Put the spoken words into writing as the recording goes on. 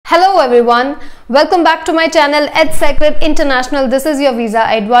everyone, welcome back to my channel EdSecret International. This is your visa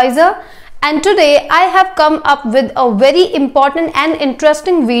advisor, and today I have come up with a very important and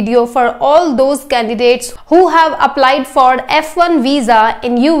interesting video for all those candidates who have applied for F1 visa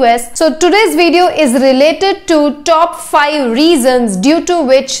in US. So today's video is related to top 5 reasons due to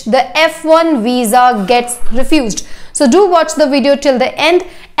which the F1 visa gets refused. So do watch the video till the end.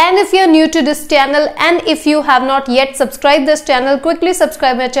 And if you're new to this channel and if you have not yet subscribed this channel, quickly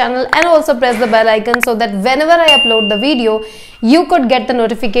subscribe my channel and also press the bell icon so that whenever I upload the video, you could get the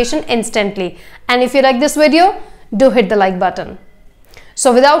notification instantly. And if you like this video, do hit the like button.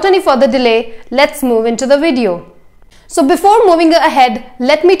 So without any further delay, let's move into the video. So before moving ahead,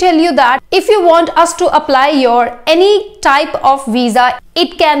 let me tell you that if you want us to apply your any type of visa,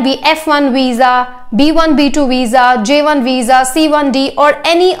 it can be F1 visa, B1, B2 visa, J1 visa, C1D or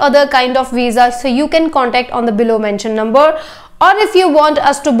any other kind of visa. So you can contact on the below mentioned number, or if you want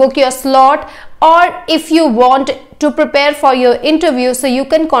us to book your slot, or if you want to prepare for your interview, so you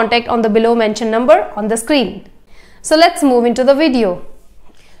can contact on the below mentioned number on the screen. So let's move into the video.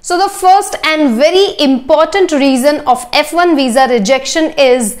 So the first and very important reason of F1 visa rejection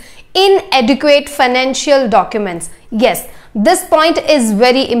is inadequate financial documents. Yes, this point is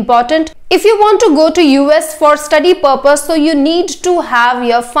very important. If you want to go to US for study purpose, so you need to have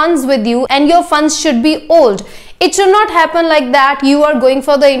your funds with you and your funds should be old. It should not happen like that. You are going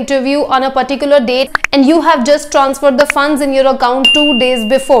for the interview on a particular date and you have just transferred the funds in your account 2 days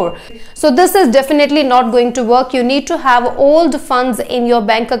before. So this is definitely not going to work. You need to have old funds in your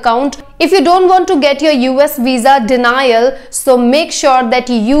bank account. If you don't want to get your US visa denial, so make sure that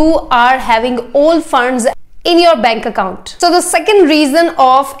you are having old funds in your bank account. So the second reason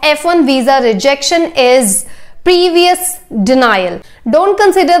of F1 visa rejection is previous denial. Don't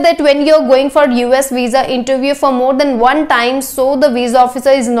consider that when you're going for US visa interview for more than one time, so the visa officer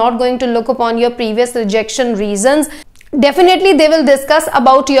is not going to look upon your previous rejection reasons. Definitely they will discuss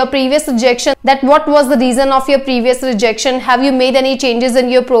about your previous rejection, that what was the reason of your previous rejection, have you made any changes in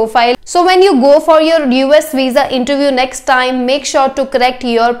your profile. So when you go for your US visa interview next time, make sure to correct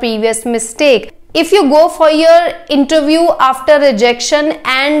your previous mistake. If you go for your interview after rejection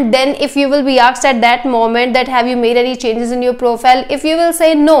and then if you will be asked at that moment that have you made any changes in your profile, if you will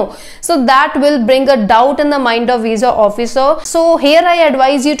say no, so that will bring a doubt in the mind of visa officer. So here I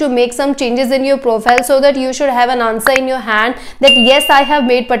advise you to make some changes in your profile so that you should have an answer in your hand that yes, I have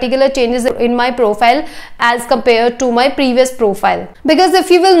made particular changes in my profile as compared to my previous profile. Because if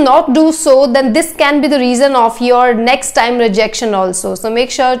you will not do so, then this can be the reason of your next time rejection also. So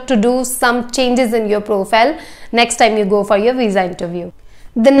make sure to do some changes in your profile next time you go for your visa interview.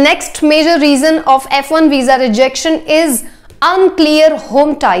 The next major reason of F1 visa rejection is unclear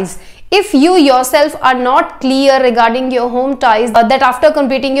home ties. If you yourself are not clear regarding your home ties, that after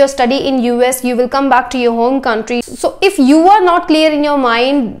completing your study in US you will come back to your home country. So if you are not clear in your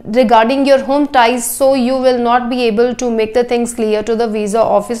mind regarding your home ties, so you will not be able to make the things clear to the visa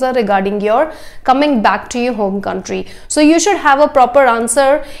officer regarding your coming back to your home country. So you should have a proper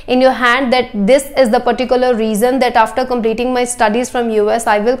answer in your hand that this is the particular reason that after completing my studies from US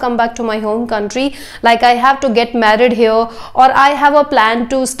I will come back to my home country, like I have to get married here, or I have a plan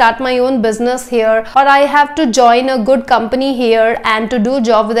to start my own business here, or I have to join a good company here and to do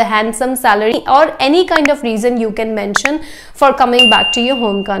job with a handsome salary, or any kind of reason you can mention for coming back to your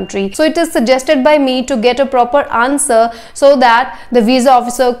home country. So it is suggested by me to get a proper answer so that the visa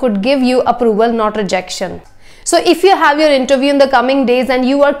officer could give you approval, not rejection. So if you have your interview in the coming days and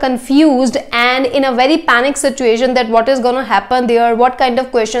you are confused and in a very panic situation that what is going to happen there, what kind of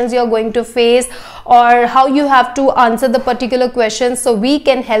questions you are going to face, or how you have to answer the particular questions, so we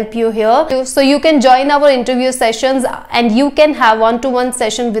can help you here. So you can join our interview sessions and you can have one-to-one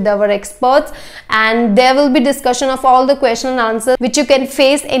session with our experts, and there will be discussion of all the question and answers which you can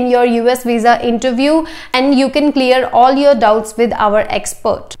face in your US visa interview, and you can clear all your doubts with our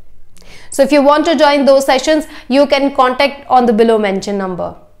expert. So if you want to join those sessions, you can contact on the below mentioned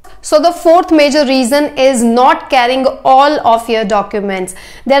number. So the fourth major reason is not carrying all of your documents.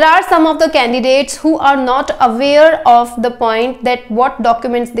 There are some of the candidates who are not aware of the point that what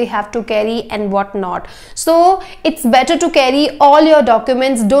documents they have to carry and what not. So it's better to carry all your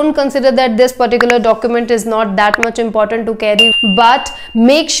documents. Don't consider that this particular document is not that much important to carry, but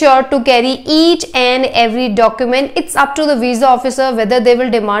make sure to carry each and every document. It's up to the visa officer whether they will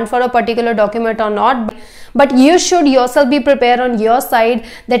demand for a particular document or not. but you should yourself be prepared on your side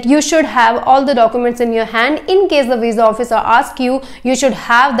that you should have all the documents in your hand. In case the visa officer asks you, you should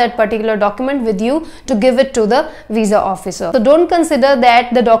have that particular document with you to give it to the visa officer. So don't consider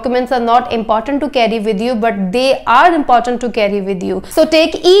that the documents are not important to carry with you, but they are important to carry with you. So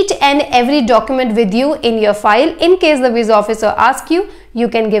take each and every document with you in your file. In case the visa officer asks you, you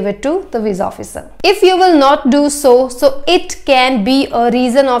can give it to the visa officer. If you will not do so, it can be a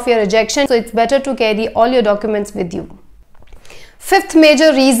reason of your rejection. So it's better to carry all your documents with you. Fifth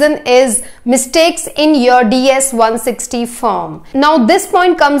major reason is mistakes in your DS-160 form. Now this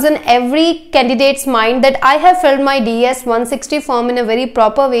point comes in every candidate's mind that I have filled my DS-160 form in a very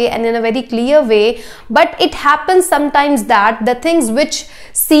proper way and in a very clear way, but it happens sometimes that the things which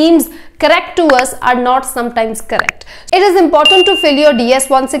seems correct to us are not sometimes correct. It is important to fill your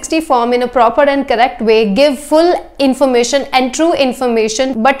DS-160 form in a proper and correct way, give full information and true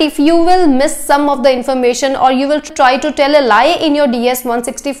information, but if you will miss some of the information or you will try to tell a lie in your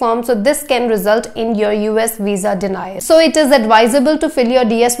DS-160 form, so this can result in your US visa denial. So it is advisable to fill your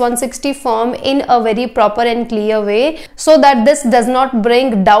DS-160 form in a very proper and clear way so that this does not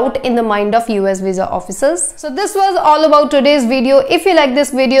bring doubt in the mind of US visa officers. So this was all about today's video. If you like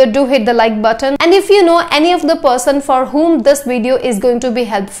this video, do hit the like button, and if you know any of the person for whom this video is going to be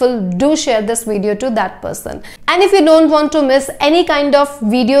helpful, do share this video to that person. And if you don't want to miss any kind of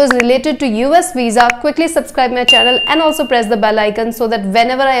videos related to US visa, quickly subscribe my channel and also press the bell icon so that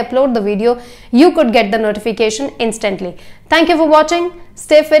whenever I upload the video, you could get the notification instantly. Thank you for watching.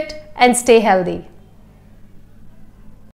 Stay fit and stay healthy.